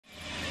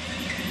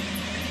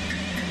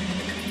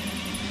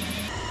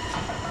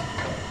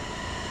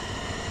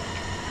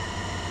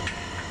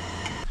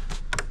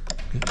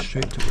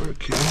straight to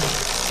work here.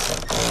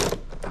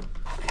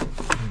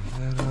 Move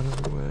that out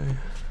of the way.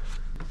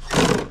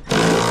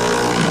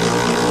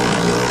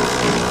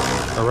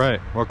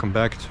 Alright, welcome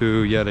back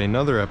to yet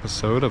another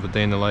episode of A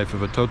Day in the Life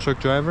of a Tow Truck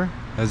Driver.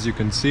 As you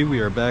can see, we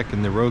are back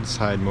in the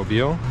Roadside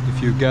mobile.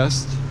 If you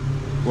guessed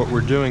what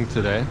we're doing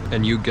today,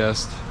 and you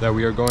guessed that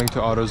we are going to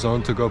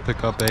AutoZone to go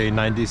pick up a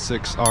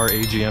 96R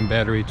AGM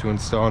battery to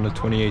install in a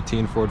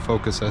 2018 Ford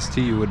Focus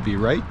ST, you would be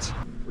right.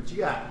 What you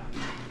got?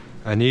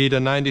 I need a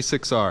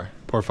 96R,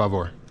 por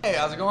favor. Hey,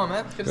 how's it going,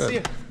 man? Good to see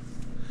you.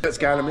 Let's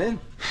got him in.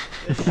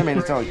 I mean,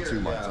 it's only 2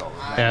 months old.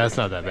 Yeah, it's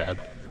not that bad.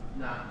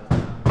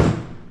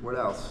 What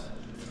else?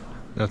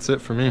 That's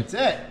it for me. That's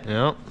it.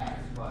 Yeah.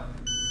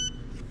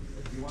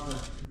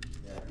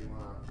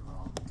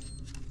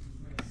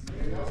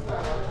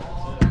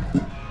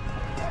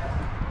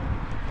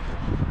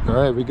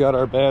 Alright, we got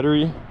our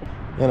battery,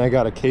 and I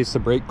got a case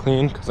of brake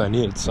clean because I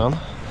needed some.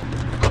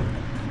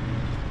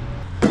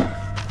 Put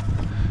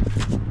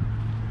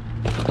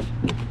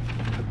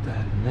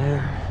that in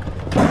there.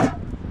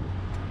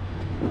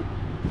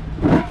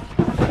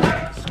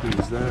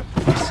 Squeeze that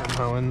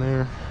somehow in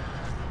there.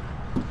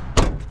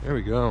 There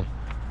we go.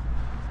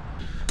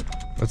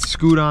 Let's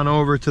scoot on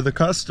over to the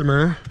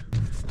customer,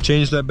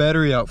 change that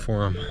battery out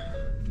for him.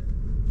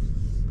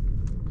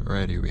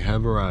 Alrighty, we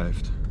have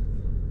arrived.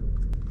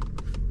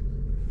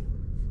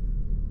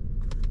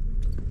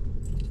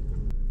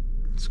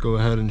 Let's go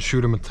ahead and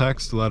shoot him a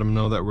text to let him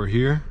know that we're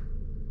here.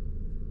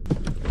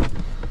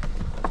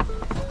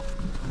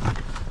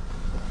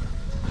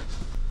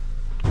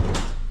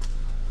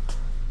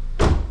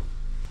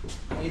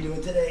 How you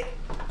doing today?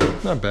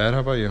 Not bad, how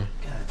about you?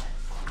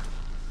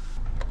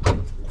 Good.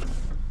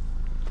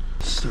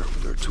 Start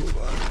with our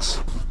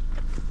toolbox.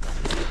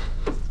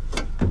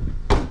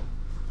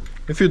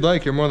 If you'd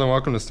like, you're more than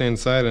welcome to stay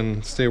inside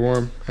and stay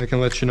warm. I can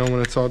let you know when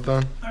it's all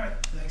done. Alright,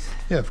 thanks.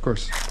 Yeah, of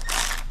course.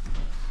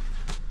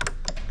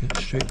 Get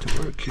straight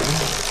to work here.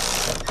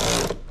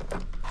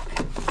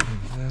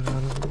 Move that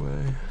out of the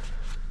way.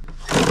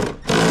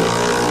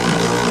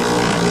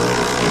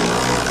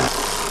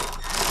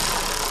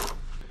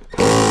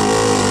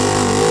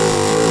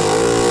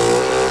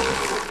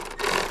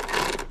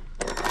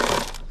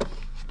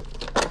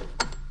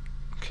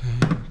 Okay,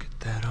 get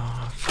that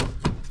off.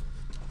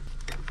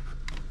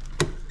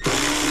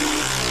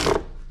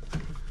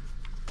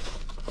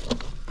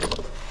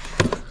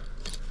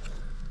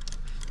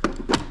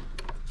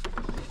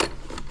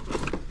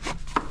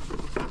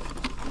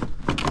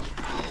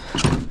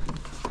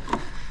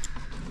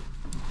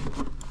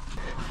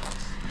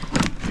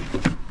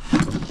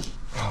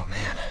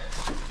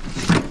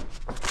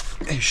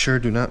 They sure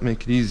do not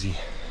make it easy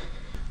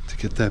to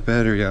get that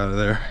battery out of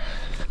there.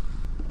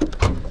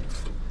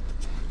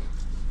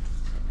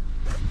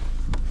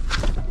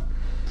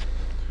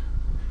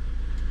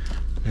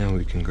 Now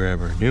we can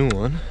grab our new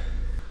one.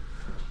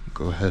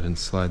 Go ahead and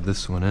slide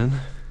this one in.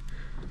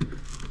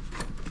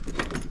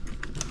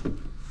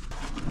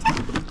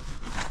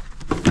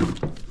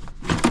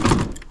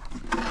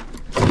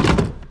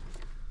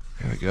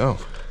 There we go.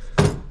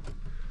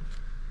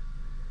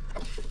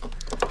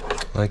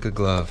 Like a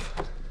glove.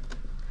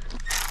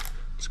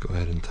 Let's go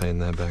ahead and tighten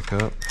that back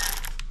up.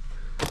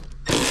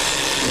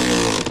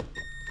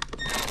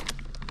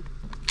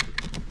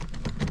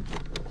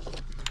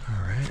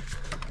 All right.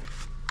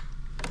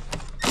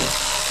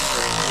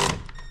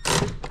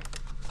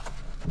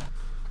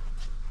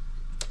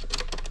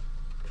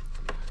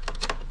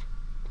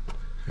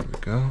 There we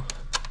go.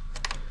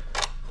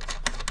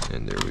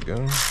 And there we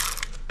go.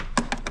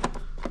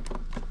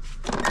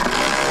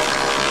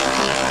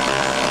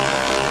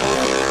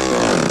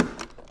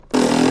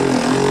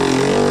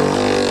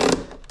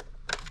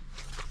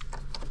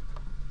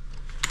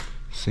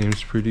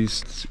 Seems pretty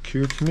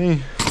secure to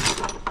me.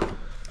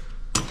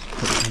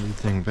 Put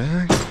everything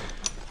back.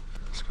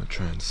 Let's go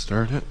try and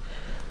start it.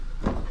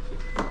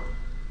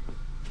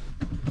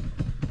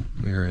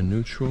 We are in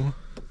neutral.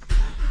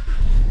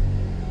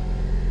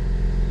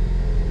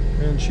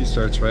 And she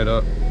starts right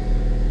up.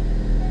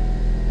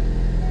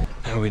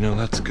 Now we know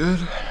that's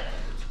good.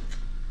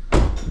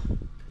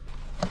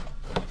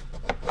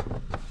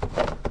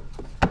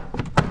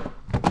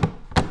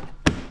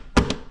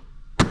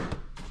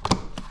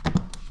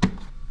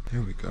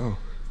 Here we go.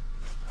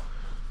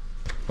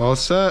 All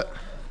set.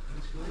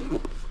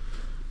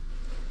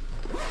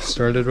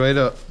 Started right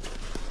up.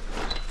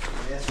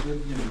 That's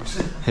good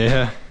news.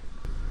 Yeah.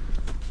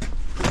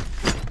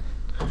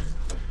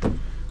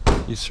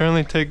 You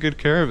certainly take good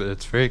care of it.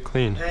 It's very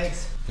clean.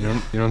 Thanks. You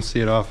don't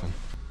see it often.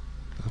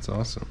 That's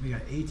awesome. We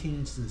got 18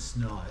 inches of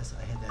snow. I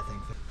had that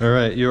thing fixed. All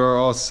right, you are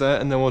all set,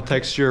 and then we'll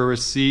text you a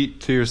receipt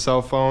to your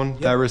cell phone.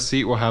 That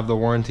receipt will have the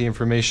warranty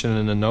information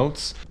in the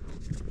notes.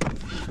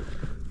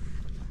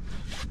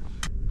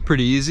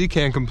 Pretty easy,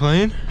 can't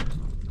complain.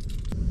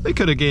 They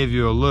could have gave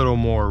you a little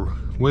more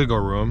wiggle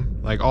room.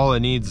 Like, all it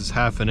needs is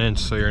 ½ inch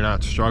so you're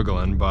not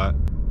struggling, but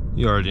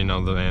you already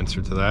know the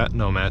answer to that.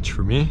 No match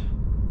for me.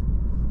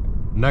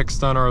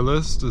 Next on our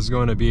list is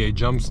going to be a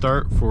jump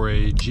start for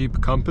a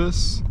Jeep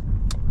Compass.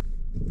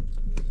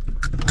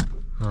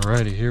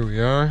 Alrighty, here we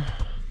are.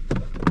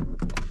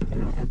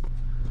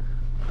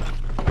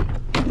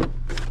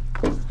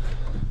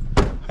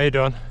 How you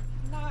doing?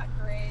 Not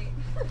great.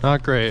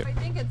 Not great. I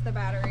think it's the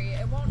battery.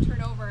 It won't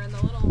turn over and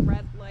the little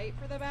red light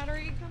for the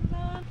battery comes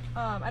on.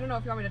 I don't know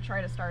if you want me to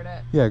try to start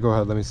it. Yeah, go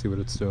ahead. Let me see what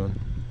it's doing.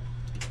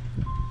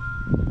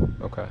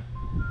 Okay.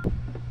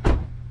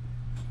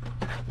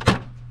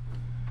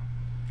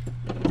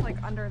 It's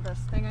like under this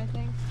thing, I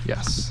think.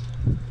 Yes.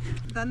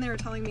 Then they were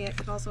telling me it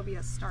could also be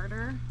a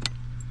starter.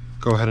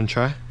 Go ahead and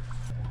try.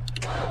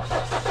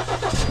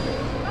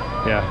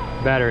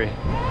 Yeah, battery. You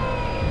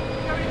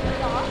want me to turn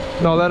it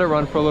off? No, let it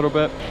run for a little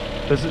bit.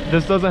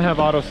 This doesn't have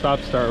auto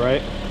stop start,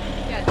 right?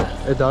 Yeah, it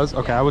does. It does?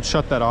 Okay, I would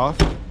shut that off.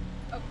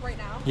 Oh, right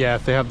now? Yeah,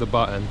 if they have the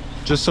button.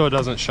 Just so it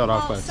doesn't shut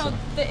off by Well, so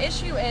itself. the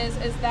issue is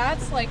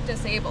that's like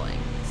disabling.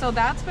 So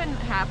that's been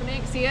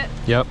happening. See it?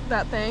 Yep.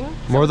 That thing?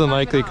 More So than it's not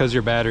likely even because on.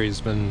 your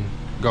battery's been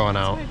going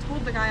That's out. what I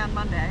told the guy on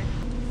Monday.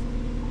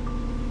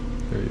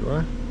 There you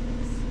are.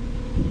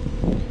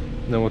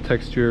 And then we'll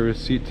text your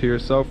receipt to your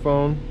cell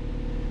phone.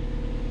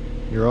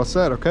 You're all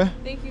set, okay?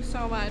 Thank you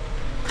so much.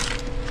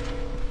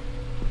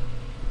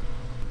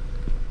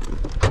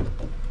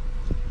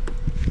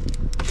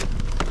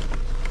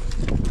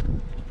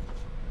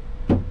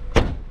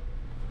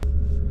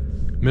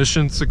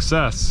 Mission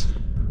success.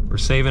 We're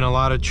saving a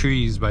lot of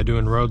trees by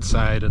doing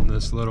roadside in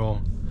this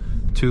little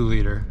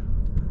 2-liter.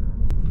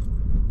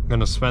 I'm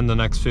gonna spend the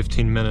next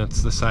 15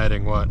 minutes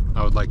deciding what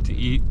I would like to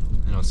eat,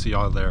 and I'll see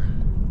y'all there.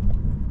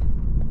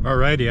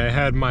 Alrighty, I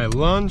had my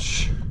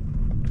lunch,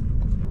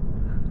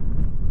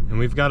 and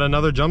we've got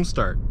another jump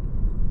start.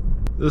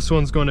 This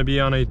one's going to be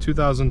on a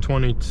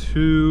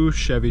 2022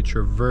 Chevy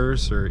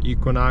Traverse or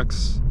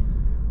Equinox,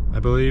 I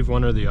believe,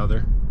 one or the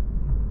other.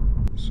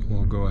 So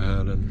we'll go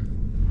ahead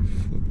and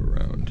flip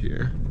around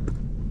here.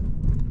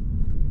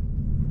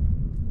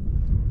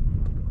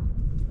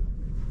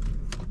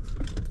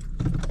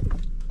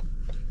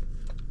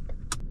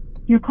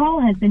 Your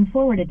call has been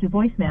forwarded to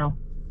voicemail.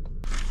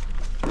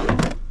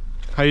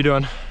 How you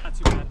doing? Not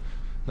too bad.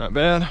 Not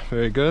bad.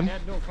 Very good. I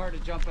had no car to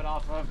jump it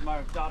off of.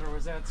 My daughter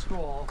was at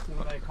school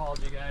when I called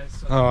you guys.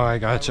 So Oh, I I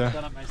gotcha.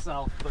 would've done it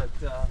myself, but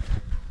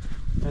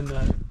and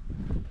the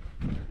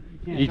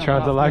you can't jump E-tron's it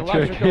off the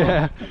electric.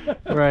 Yeah,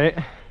 right.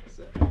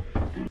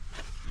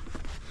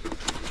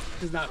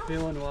 She's not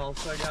feeling well,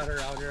 so I got her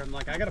out here. I'm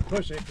like, I gotta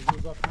push it because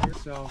it was up here,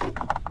 so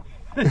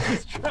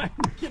just trying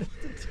to get it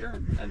to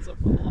turn. Ends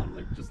up along,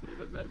 like just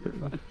leave it, you're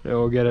fine. Yeah,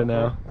 we'll get it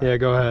now. Yeah,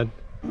 go ahead.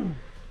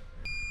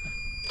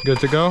 Good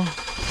to go?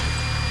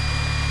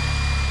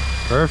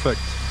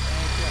 Perfect.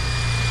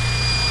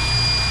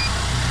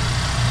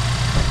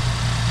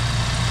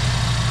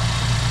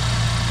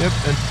 Yep.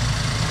 And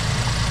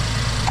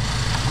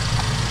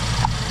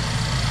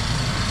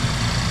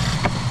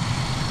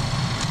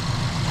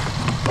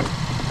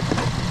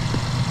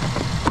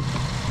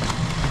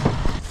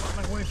Let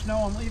my wife know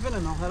I'm leaving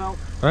and I'll head out.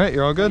 all right,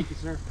 you're all good? Thank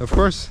you, sir. Of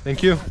course.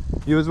 Thank you.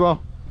 You as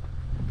well.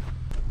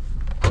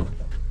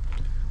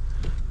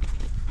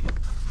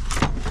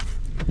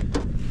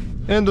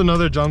 And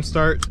another jump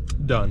start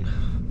done.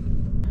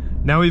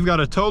 Now we've got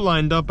a tow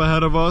lined up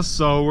ahead of us,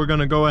 so we're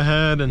gonna go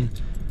ahead and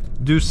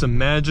do some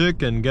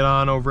magic and get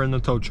on over in the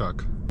tow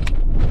truck.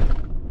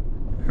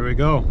 Here we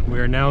go. We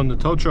are now in the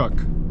tow truck.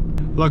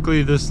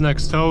 Luckily, this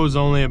next tow is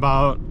only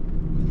about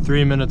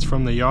 3 minutes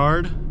from the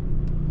yard,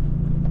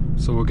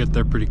 so we'll get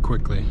there pretty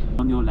quickly.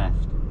 On your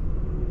left.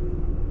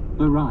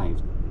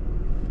 Arrived.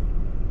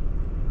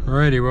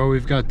 Alrighty, well,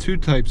 we've got 2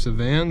 types of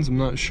vans. I'm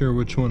not sure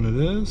which one it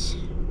is.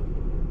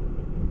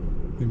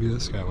 Maybe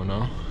this guy will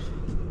know.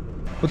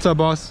 What's up,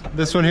 boss?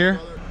 This one here?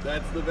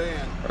 That's the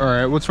van.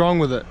 Alright, what's wrong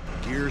with it?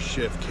 Gear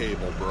shift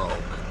cable broke.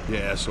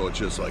 Yeah, so it's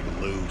just like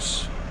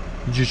loose.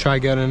 Did you try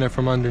getting it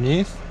from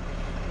underneath?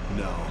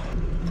 No.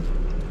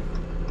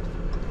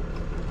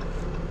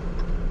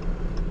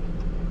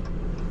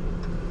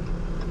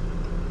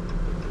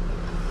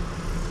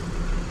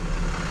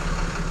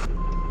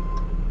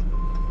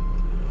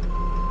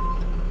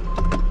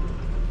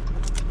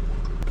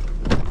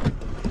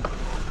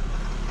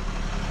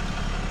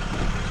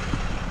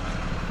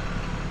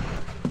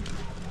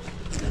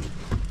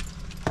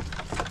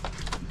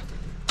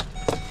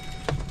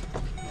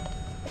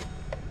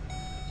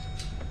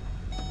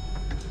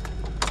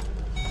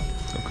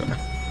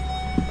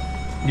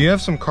 Do you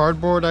have some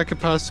cardboard I could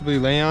possibly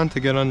lay on to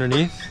get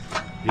underneath?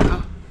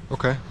 Yeah.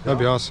 Okay, that'd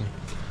be awesome.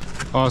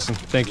 Awesome.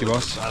 Thank you,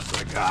 boss. That's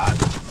what I got.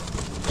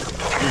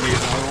 You need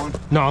another one?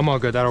 No, I'm all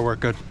good. That'll work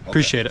good. Okay.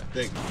 Appreciate it.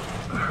 Thank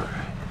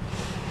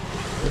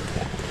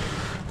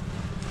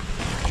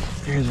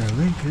you. Here's our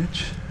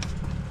linkage.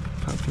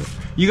 Pop it.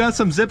 You got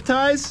some zip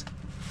ties?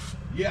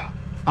 Yeah.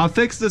 I'll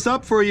fix this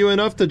up for you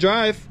enough to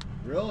drive.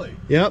 Really?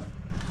 Yep.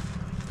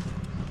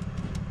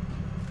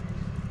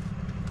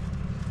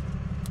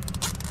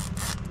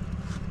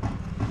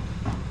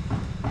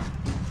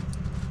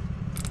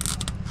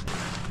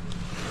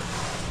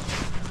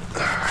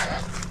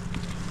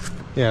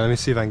 Yeah, let me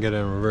see if I can get it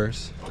in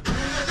reverse.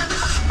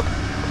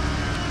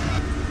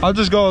 I'll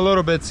just go a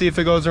little bit, see if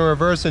it goes in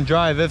reverse and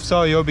drive. If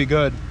so, you'll be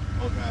good.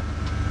 Okay.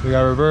 We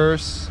got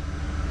reverse.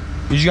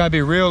 You just gotta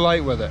be real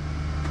light with it.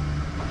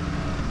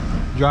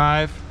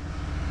 Drive.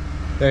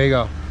 There you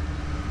go.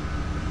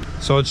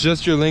 So it's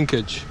just your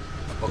linkage.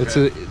 Okay.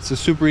 It's a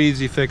super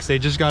easy fix. They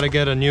just gotta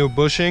get a new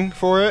bushing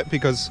for it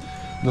because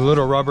the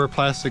little rubber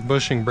plastic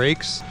bushing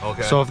breaks.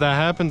 Okay. So if that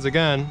happens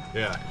again,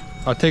 yeah,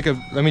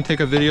 let me take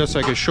a video so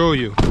I can show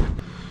you.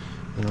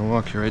 And I'll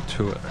walk you right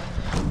to it.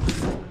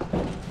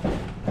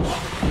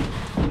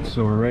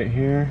 So we're right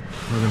here.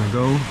 We're gonna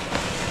go.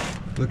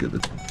 Look at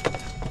the.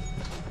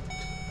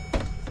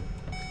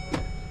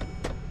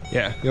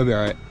 Yeah, you'll be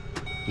all right.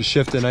 Just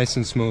shift it nice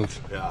and smooth.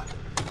 Yeah,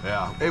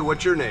 yeah. Hey,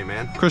 what's your name,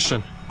 man?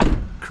 Christian.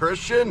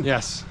 Christian?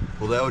 Yes.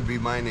 Well, that would be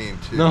my name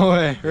too. No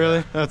way,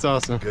 really? That's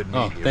awesome. Good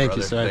meeting you, thank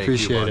brother. you, sir. I Thank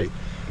appreciate you, it.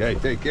 Okay,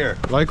 take care.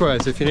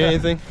 Likewise, if you need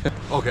anything.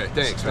 Okay,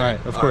 thanks, man. All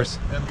right, of course.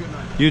 Right. Have a good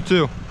night. You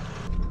too.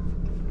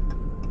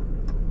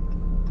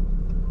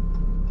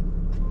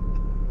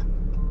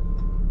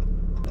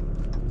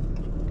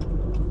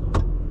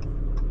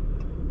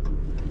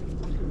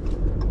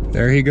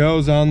 There he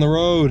goes on the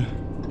road.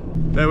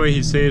 That way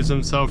he saves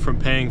himself from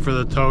paying for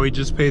the tow. He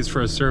just pays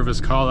for a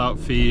service call out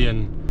fee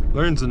and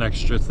learns an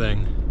extra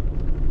thing.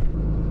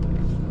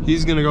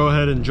 He's gonna go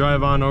ahead and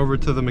drive on over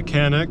to the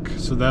mechanic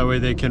so that way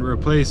they can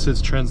replace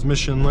his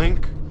transmission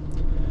link.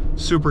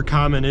 Super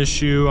common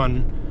issue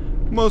on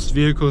most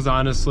vehicles,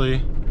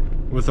 honestly,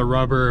 with a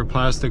rubber or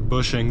plastic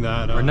bushing.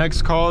 That our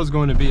next call is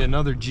going to be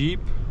another Jeep.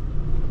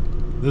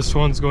 This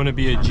one's going to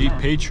be a Jeep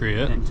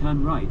Patriot. Then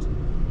turn right.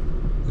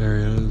 There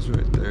it is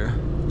right there.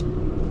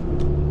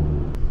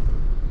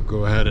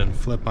 Go ahead and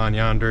flip on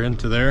yonder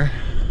into there.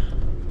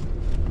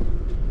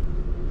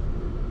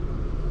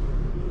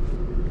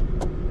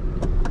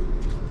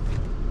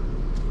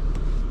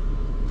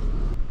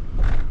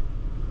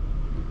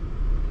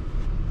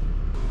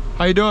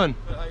 How you doing?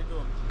 Good, how you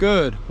doing?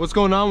 Good. What's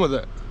going on with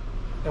it?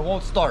 It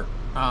won't start.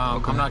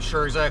 Okay. I'm not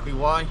sure exactly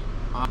why.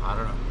 I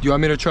don't know. Do you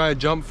want me to try a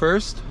jump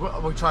first?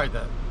 We tried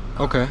that.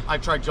 Okay. I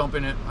tried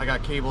jumping it. I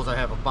got cables. I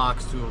have a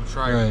box to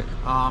try it.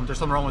 Right. There's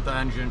something wrong with the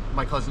engine.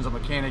 My cousin's a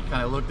mechanic.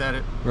 Kind of looked at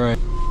it. Right.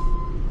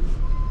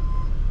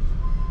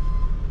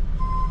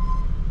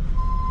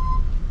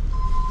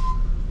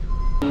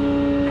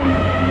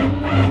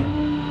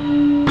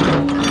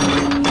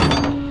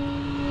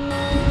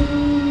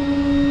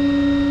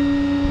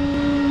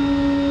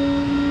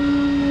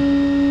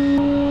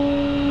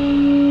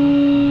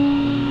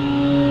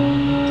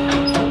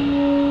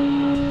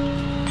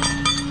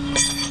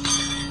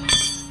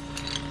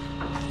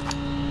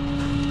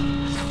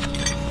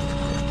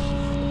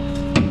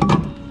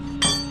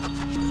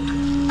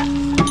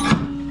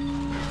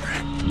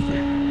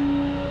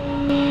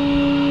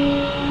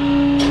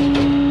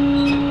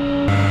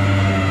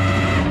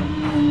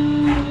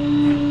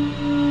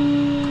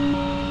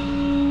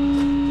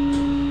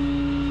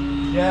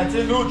 Yeah, it's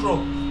in neutral.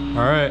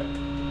 All right.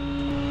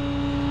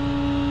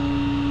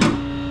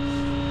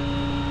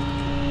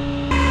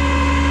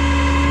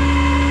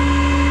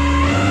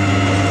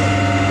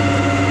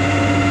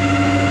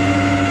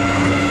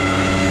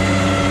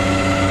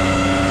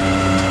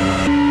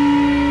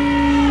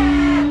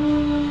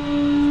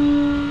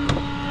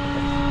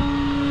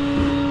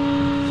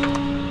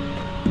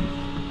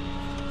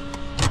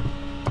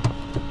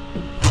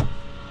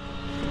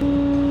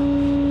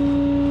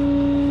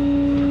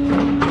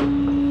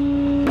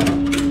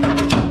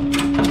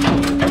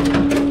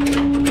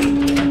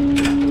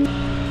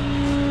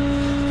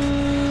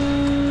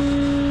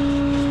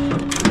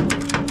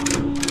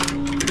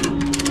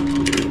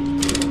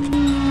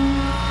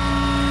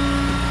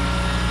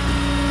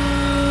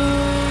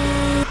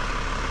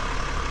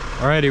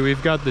 Alrighty,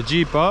 we've got the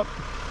Jeep up.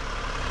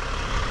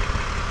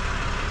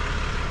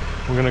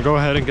 We're gonna go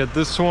ahead and get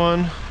this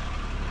one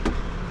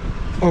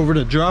over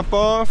to drop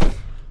off.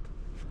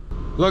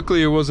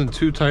 Luckily, it wasn't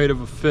too tight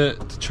of a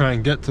fit to try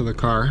and get to the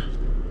car.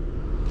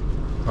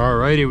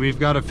 Alrighty, we've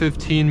got a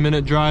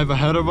 15-minute drive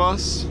ahead of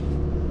us.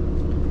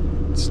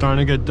 It's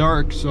starting to get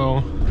dark,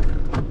 so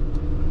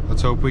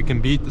let's hope we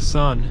can beat the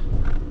sun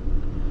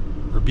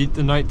or beat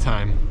the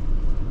nighttime.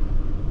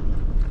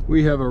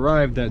 We have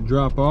arrived at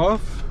drop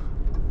off.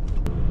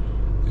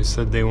 They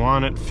said they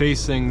want it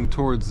facing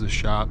towards the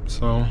shop,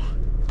 so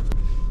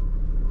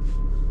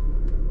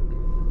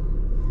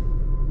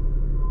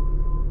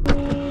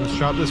let's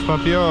drop this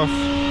puppy off.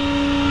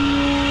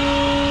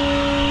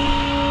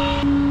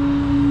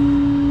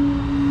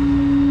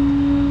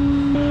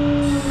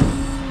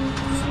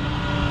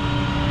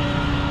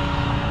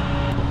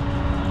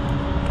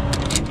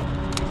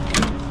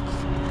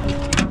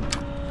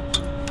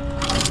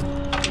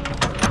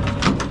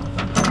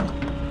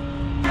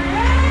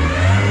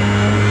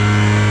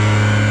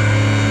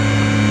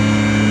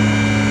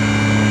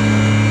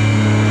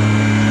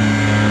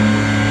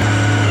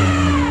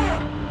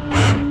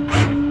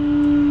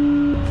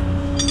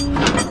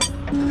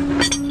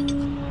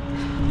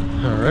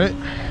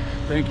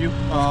 Thank you.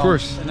 Of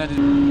course. And then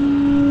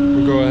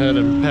We'll go ahead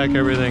and pack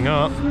everything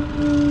up.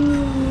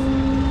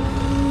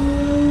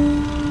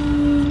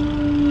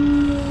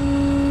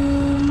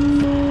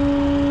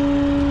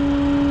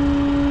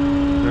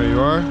 There you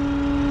are.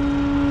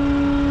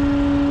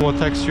 We'll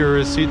text your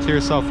receipt to your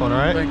cell phone, all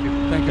right? Thank you.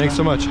 Thank you. Thanks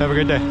so much. Have a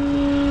good day.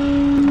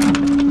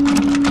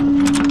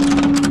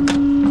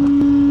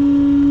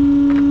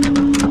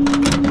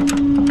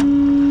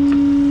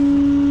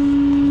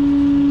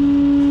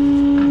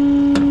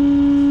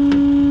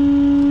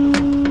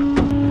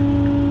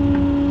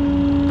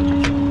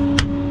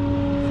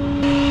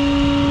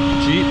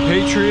 Jeep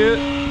Patriot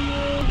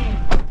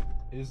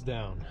is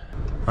down.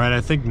 All right,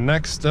 I think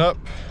next up,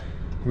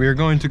 we are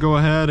going to go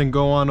ahead and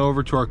go on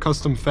over to our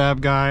custom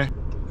fab guy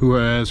who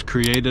has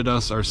created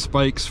us our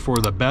spikes for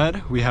the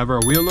bed. We have our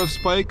wheel lift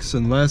spikes,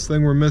 and last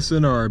thing we're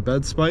missing are our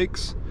bed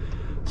spikes.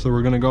 So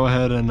we're gonna go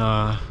ahead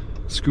and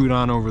scoot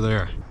on over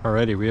there.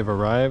 Alrighty, we have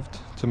arrived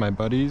to my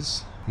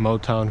buddy's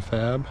Motown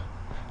Fab.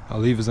 I'll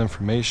leave his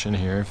information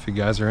here. If you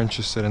guys are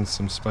interested in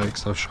some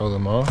spikes, I'll show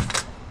them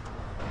off.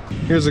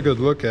 Here's a good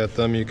look at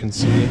them. You can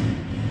see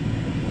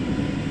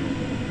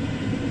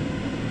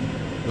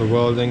the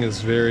welding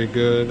is very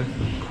good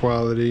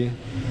quality.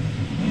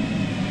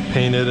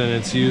 Painted, and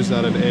it's used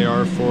out of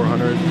AR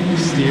 400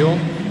 steel.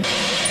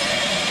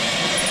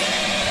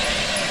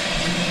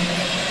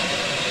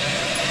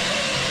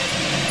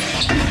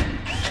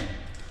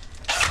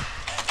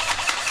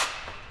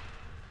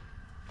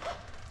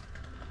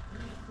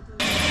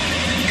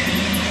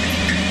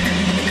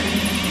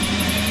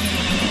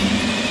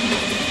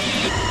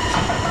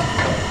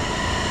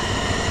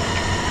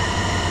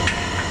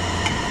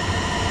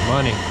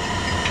 Money.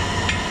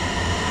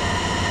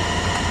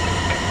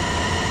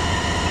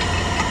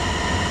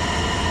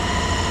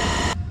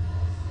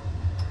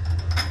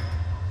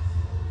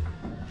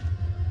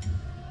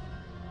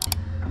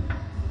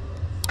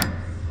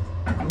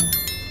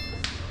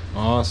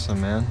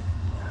 Awesome, man.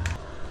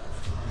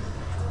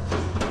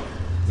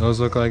 Those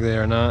look like they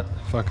are not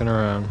fucking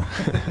around.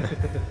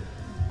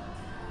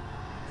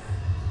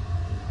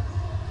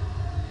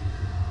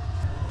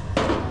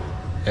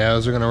 Yeah,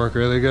 those are gonna work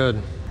really good.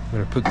 I'm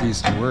gonna put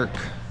these to work.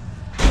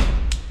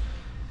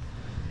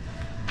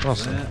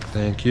 Awesome,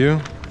 thank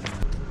you.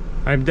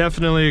 I'm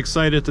definitely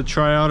excited to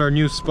try out our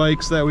new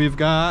spikes that we've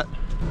got.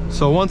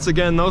 So once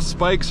again, those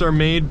spikes are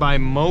made by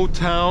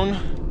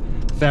Motown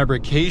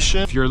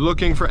Fabrication. If you're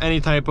looking for any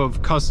type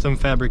of custom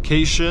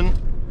fabrication,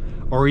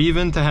 or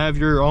even to have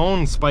your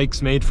own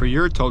spikes made for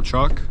your tow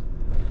truck,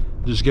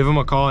 just give him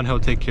a call and he'll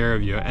take care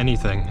of you,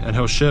 anything. And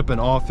he'll ship in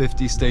all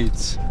 50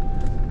 states.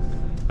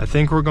 I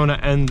think we're gonna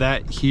end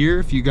that here.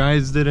 If you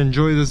guys did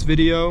enjoy this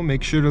video,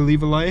 make sure to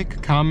leave a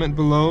like, comment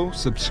below,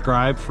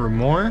 subscribe for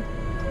more,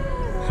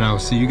 and I'll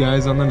see you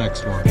guys on the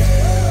next one.